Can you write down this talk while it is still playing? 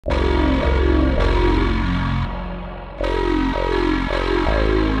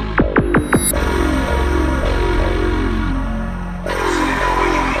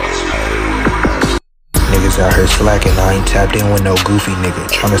out here slacking, I ain't tapped in with no goofy nigga.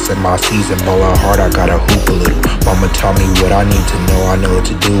 Tryna set my season, ball out hard, I gotta hoop a little. Mama taught me what I need to know, I know what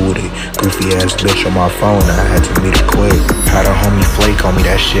to do with it. Goofy ass bitch on my phone, I had to meet her quick. Had a homie flake on me,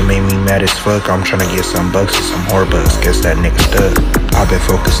 that shit made me mad as fuck. I'm tryna get some bucks and some whore bucks, guess that nigga stuck. I've been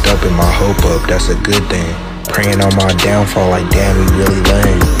focused up and my hope up, that's a good thing. Praying on my downfall like damn, we really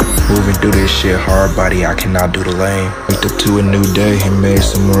lame. Moving through this shit hard body, I cannot do the lane. Waked up to a new day and made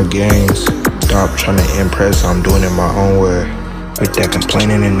some more gains. Stop trying to impress, I'm doing it my own way. With that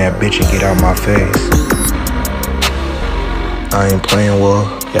complaining and that bitch and get out my face. I ain't playing well,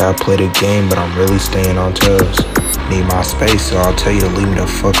 yeah I play the game but I'm really staying on toes. Need my space so I'll tell you to leave me the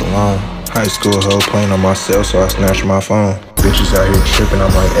fuck alone. High school hoe playing on myself so I snatched my phone. Bitches out here tripping,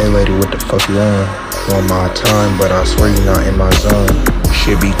 I'm like, hey lady, what the fuck you on? Want my time but I swear you're not in my zone.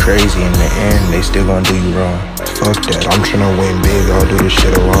 Shit be crazy in the end, they still gon' do you wrong. Fuck that, I'm tryna win big, I'll do this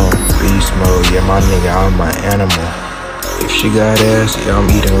shit alone. Beast mode, yeah my nigga, I'm my animal. If she got ass, yeah I'm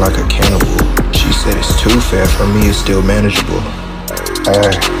eating like a cannibal. She said it's too fat, for me it's still manageable.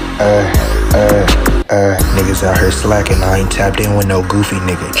 Niggas out here slacking, I ain't tapped in with no goofy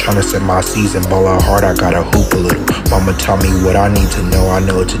nigga. Tryna set my season, ball out hard, I gotta hoop a little. Mama taught me what I need to know, I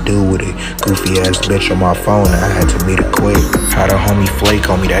know what to do with it. Goofy ass bitch on my phone, I had to meet her quick. Had a homie flake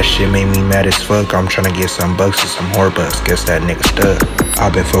on me, that shit made me mad as fuck. I'm tryna get some bucks and some whore bucks, guess that nigga stuck.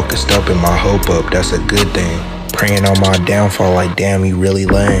 I've been focused up and my hope up, that's a good thing. Praying on my downfall like damn, you really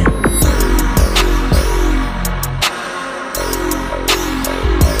lame.